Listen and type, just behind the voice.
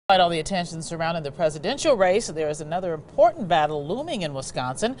Despite all the attention surrounding the presidential race, there is another important battle looming in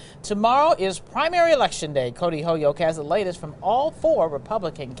Wisconsin. Tomorrow is primary election day. Cody Holyoke has the latest from all four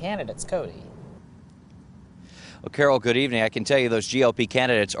Republican candidates. Cody. Well, Carol, good evening. I can tell you those GOP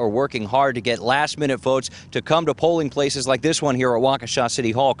candidates are working hard to get last-minute votes to come to polling places like this one here at Waukesha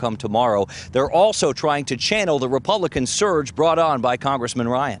City Hall come tomorrow. They're also trying to channel the Republican surge brought on by Congressman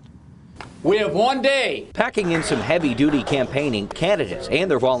Ryan. We have one day. Packing in some heavy-duty campaigning, candidates and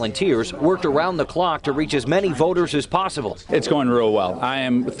their volunteers worked around the clock to reach as many voters as possible. It's going real well. I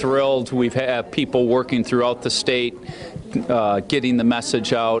am thrilled. We've had people working throughout the state, getting the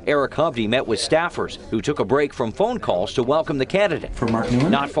message out. Eric Hovde met with staffers who took a break from phone calls to welcome the candidate. For Mark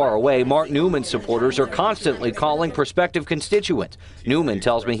Newman? Not far away, Mark Newman's supporters are constantly calling prospective constituents. Newman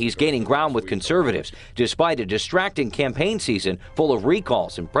tells me he's gaining ground with conservatives, despite a distracting campaign season full of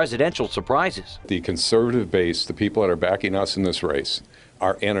recalls and presidential surprises. The conservative base, the people that are backing us in this race,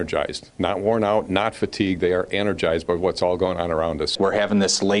 are energized, not worn out, not fatigued. They are energized by what's all going on around us. We're having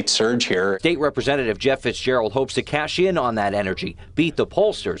this late surge here. State Representative Jeff Fitzgerald hopes to cash in on that energy, beat the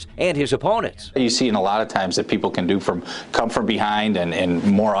pollsters and his opponents. You see in a lot of times that people can come from behind and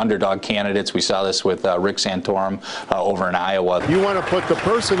more underdog candidates. We saw this with Rick Santorum over in Iowa. You want to put the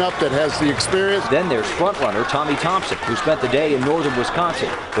person up that has the experience. Then there's frontrunner Tommy Thompson, who spent the day in northern Wisconsin.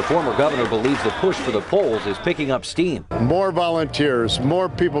 The former governor believes the push for the polls is picking up steam. More volunteers, more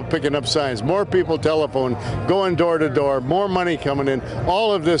people picking up signs, more people telephone, going door to door, more money coming in.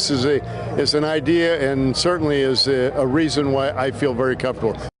 All of this is an idea and certainly is a reason why I feel very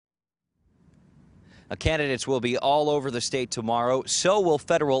comfortable. Candidates will be all over the state tomorrow. So will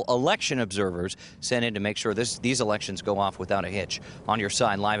federal election observers sent in to make sure these elections go off without a hitch. On your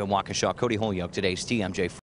side, live in Waukesha, Cody Holyoke, today's TMJ.